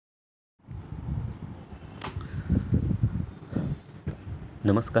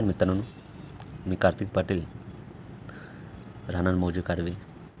नमस्कार मित्रांनो, मी कार्तिक पाटील, राहणार मौजे कारवे,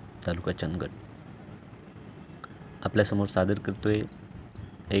 तालुका चंदगड. आपल्यासमोर सादर करतोय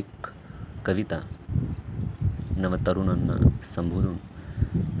एक कविता. नवतरुणांना संबोधून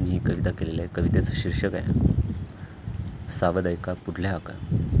मी ही कविता केलेली आहे. कवितेचं शीर्षक आहे सावध ऐका पुढल्या हाका.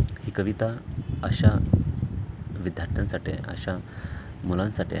 ही कविता अशा विद्यार्थ्यांसाठी आहे, अशा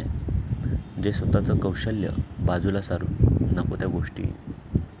मुलांसाठी आहे जे स्वतःचं कौशल्य बाजूला सारून नको त्या गोष्टी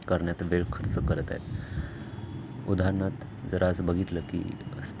करण्यात वेळ खर्च करत आहेत. उदाहरणार्थ जर आज बघितलं की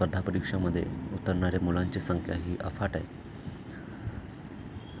स्पर्धा परीक्षामध्ये उतरणाऱ्या मुलांची संख्या ही अफाट आहे.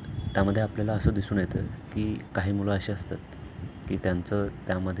 त्यामध्ये आपल्याला असं दिसून येतं की काही मुलं अशी असतात की त्यांचं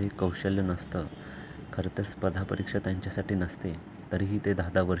त्यामध्ये कौशल्य नसतं. खरं तर स्पर्धा परीक्षा त्यांच्यासाठी नसते, तरीही ते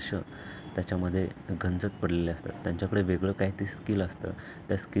 10-10 वर्ष त्याच्यामध्ये गंजत पडलेले असतात. त्यांच्याकडे वेगळं काही ते स्किल असतं.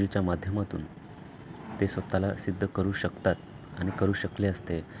 त्या स्किलच्या माध्यमातून ते स्वतःला सिद्ध करू शकतात आणि करू शकले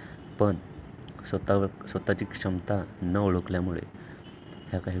असते, पण स्वतःची क्षमता न ओळखल्यामुळे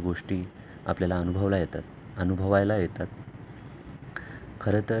ह्या काही गोष्टी आपल्याला अनुभवायला येतात.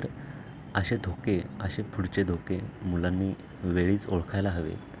 खरं तर असे पुढचे धोके मुलांनी वेळीच ओळखायला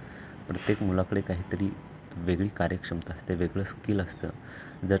हवे. प्रत्येक मुलाकडे काहीतरी वेगळी कार्यक्षमता असते, वेगळं स्किल असतं.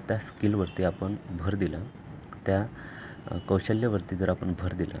 जर त्या स्किलवरती आपण भर दिला, त्या कौशल्यावरती जर आपण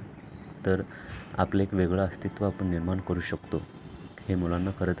भर दिला, तर आपलं एक वेगळं अस्तित्व आपण निर्माण करू शकतो. हे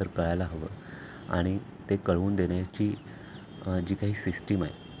मुलांना खरं तर कळायला हवं आणि ते कळवून देण्याची जी काही सिस्टीम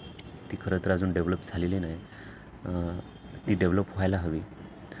आहे ती खरं तर अजून डेव्हलप झालेली नाही. ती डेव्हलप व्हायला हवी.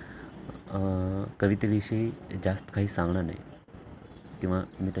 कवितेविषयी जास्त काही सांगणार नाही किंवा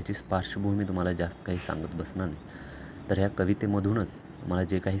मी त्याची पार्श्वभूमी तुम्हाला जास्त काही सांगत बसणार नाही. तर ह्या कवितेमधूनच मला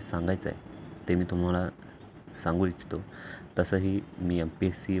जे काही सांगायचं आहे ते मी तुम्हाला सांगू इच्छितो. तसंही मी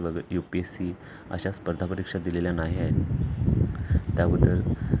MPSC वगैरे UPSC अशा स्पर्धा परीक्षा दिलेल्या नाही आहेत. त्याबद्दल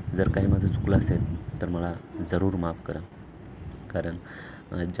जर काही माझं चुकलं असेल तर मला जरूर माफ करा. कारण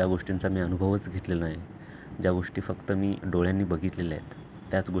ज्या गोष्टींचा मी अनुभवच घेतलेला नाही, ज्या गोष्टी फक्त मी डोळ्यांनी बघितलेल्या आहेत,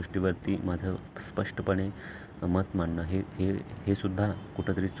 त्याच गोष्टीवरती माझं स्पष्टपणे मत मांडणं हे सुद्धा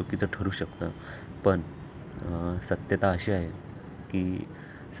कुठंतरी चुकीचं ठरू शकतं. पण सत्यता अशी आहे की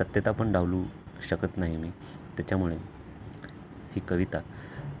सत्यता पण डावलू शकत नाही मी. त्याच्यामुळे ही कविता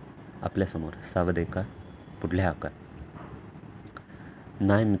आपल्यासमोर सावध ऐका पुढल्या हाका.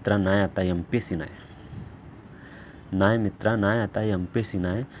 नाही मित्रा, नाही आता MPSC नाही. नाही मित्रा, नाही आता MPSC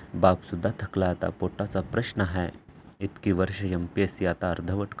नाही. बापसुद्धा थकला आता, पोटाचा प्रश्न आहे. इतकी वर्ष MPSC आता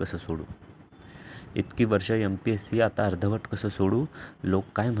अर्धवट कसं सोडू. इतकी वर्ष MPSC आता अर्धवट कसं सोडू. लोक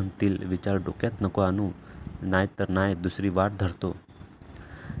काय म्हणतील विचार डोक्यात नको आणू. नाहीतर नाही दुसरी वाट धरतो.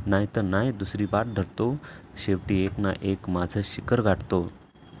 नाहीतर नाही दुसरी वाट धरतो. शेवटी एक ना एक माझं शिखर गाठतो.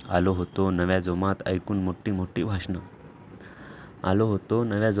 आलो होतो नव्या जोमात ऐकून मोठी मोठी भाषणं. आलो होतो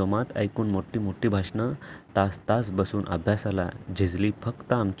नव्या जोमात ऐकून मोठी मोठी भाषणं. तास तास बसून अभ्यासाला झिजली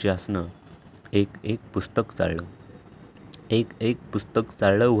फक्त आमची आसनं. एक एक पुस्तक चाळलं. एक एक पुस्तक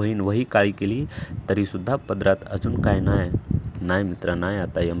चाळलं, वही काळी केली, तरीसुद्धा पदरात अजून काय नाही. नाही मित्रा, नाही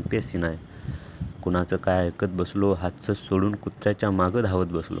आता MPSC नाही. कुणाचं काय ऐकत बसलो, हातचं सोडून कुत्र्याच्या मागं धावत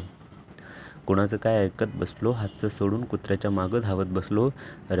बसलो. कुणाचं काय ऐकत बसलो, हातचं सोडून कुत्र्याच्या मागं धावत बसलो.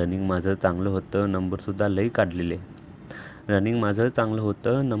 रनिंग माझं चांगलं होतं, नंबरसुद्धा लई काढलेले. रनिंग माझं चांगलं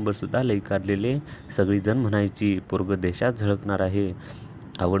होतं, नंबरसुद्धा लई काढलेले. सगळीजण म्हणायची पोरगं देशात झळकणार आहे.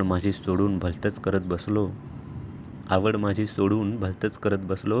 आवड माझी सोडून भलतंच करत बसलो. आवड माझी सोडून भलतंच करत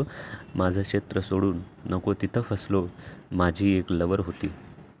बसलो. माझं क्षेत्र सोडून नको तिथं फसलो. माझी एक लवर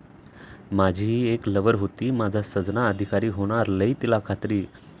होती. माझा सजना अधिकारी होणार लई तिला खात्री.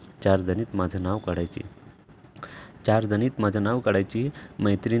 4 जणीत माझं नाव काढायची.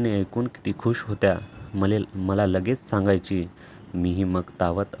 मैत्रिणी ऐकून किती खुश होत्या. मला लगेच सांगायची. मीही मग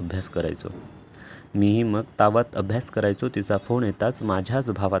तावात अभ्यास करायचो. तिचा फोन येताच माझ्याच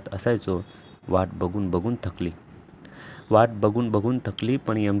भावात असायचो. वाट बघून बघून थकली,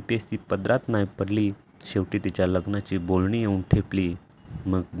 पण MPSC पदरात नाही पडली. शेवटी तिच्या लग्नाची बोलणी येऊन ठेपली.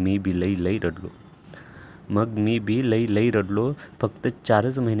 मग मी बी लई रडलो. फक्त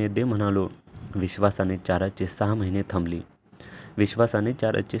 4च महिने दे म्हणालो. विश्वासाने 4चे 6 महिने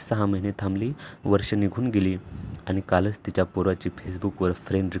थांबली. वर्ष निघून गेली आणि कालच तिच्या पोराची फेसबुकवर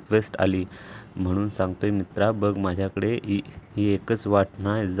फ्रेंड रिक्वेस्ट आली. म्हणून सांगतोय मित्रा, बघ माझ्याकडे ही एकच वाट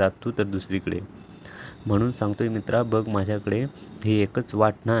नाही, जा तू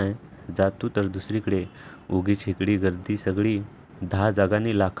तर दुसरीकडे. उगीच इकडी गर्दी सगळी 10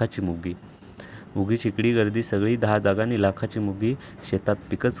 जागांनी लाखाची मुगी. शेतात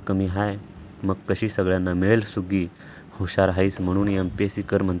पिकच कमी हाय, मग कशी सगळ्यांना मिळेल सुगी. हुशार हाईस म्हणून MPSC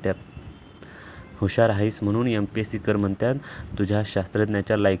कर म्हणत्यात. हुशार आहेस म्हणून MPSC कर म्हणतात. तुझ्या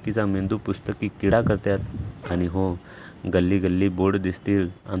शास्त्रज्ञाच्या लायकीचा मेंदू पुस्तकी किडा करतात. आणि हो, गल्ली गल्ली बोर्ड दिसतील,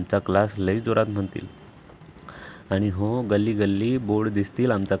 आमचा क्लास लई जोरात म्हणतील. आणि हो, गल्ली गल्ली बोर्ड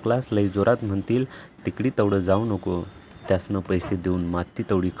दिसतील, आमचा क्लास लई जोरात म्हणतील. तिकडी तेवढं जाऊ नको, त्यासनं पैसे देऊन माती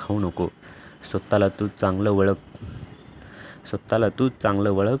तेवढी खाऊ नको. स्वतःला तू चांगलं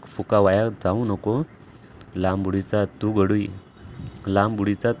वळख, फुका वाया जाऊ नको. लांब उडीचा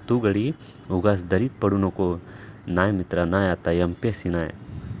तू गडी, उगाच दरीत पडू नको. नाही मित्रा नाही, आता MPSC नाही.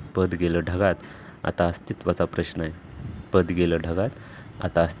 पद गेलं ढगात, आता अस्तित्वाचा प्रश्न आहे. पद गेलं ढगात,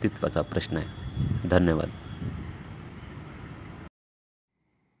 आता अस्तित्वाचा प्रश्न आहे. धन्यवाद.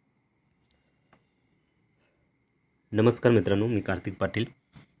 नमस्कार मित्रांनो, मी कार्तिक पाटील.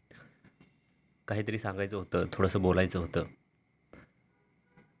 काहीतरी सांगायचं होतं, थोडंसं बोलायचं होतं,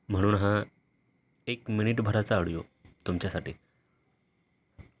 म्हणून हा 1 मिनिटभराचा ऑडिओ तुमच्यासाठी.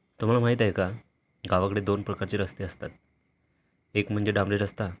 तुम्हाला माहीत आहे का, गावाकडे 2 प्रकारचे रस्ते असतात. एक म्हणजे डांबरी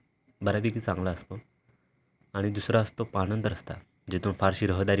रस्ता, बऱ्यापैकी चांगला असतो. आणि दुसरा असतो पाणंद रस्ता, जिथून फारशी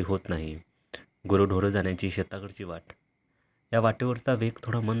रहदारी होत नाही. गुरंढोरं जाण्याची शेताकडची वाट. या वाटेवरचा वेग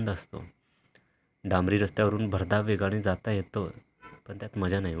थोडा मंद असतो. डांबरी रस्त्यावरून भरधाव वेगाने जाता येतं, पण त्यात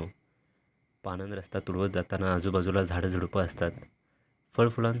मजा नाही हो. पाणंद रस्ता तुडवत जाताना आजूबाजूला झाडं झुडपं असतात.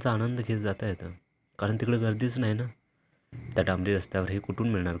 फळफुलांचा आनंद घेत जाता येतं, कारण तिकडे गर्दीच नाही ना. त्या डांबरी रस्त्यावर हे कुठून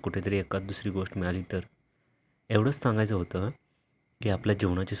मिळणार, कुठेतरी एखाद दुसरी गोष्ट मिळाली तर. एवढंच सांगायचं होतं की आपल्या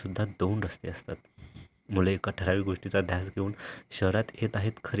जीवनाचे सुद्धा 2 रस्ते असतात. मुले एका ठराविक गोष्टीचा ध्यास घेऊन शहरात येत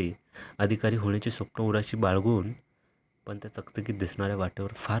आहेत खरी, अधिकारी होण्याची स्वप्न उराशी बाळगून, पण त्या चकचकीत दिसणाऱ्या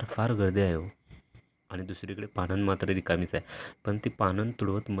वाटेवर फार फार गर्दी आहे हो. आणि दुसरीकडे पाणंद मात्र रिकामीच आहे, पण ती पाणंद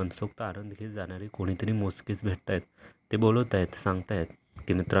तुडवत मनसोक्त आनंद घेत जाणारे कोणीतरी मोजकेच भेटत आहेत. ते बोलवत आहेत, सांगतायत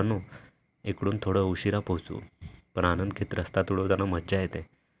की मित्रांनो, इकडून थोडं उशिरा पोहोचू, पण आनंद घेत रस्ता तुडवताना मज्जा येते.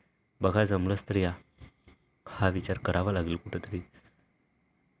 बघा, जमलंच तर या. हा विचार करावा लागेल कुठंतरी.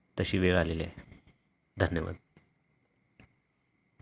 तशी वेळ आलेली आहे. धन्यवाद.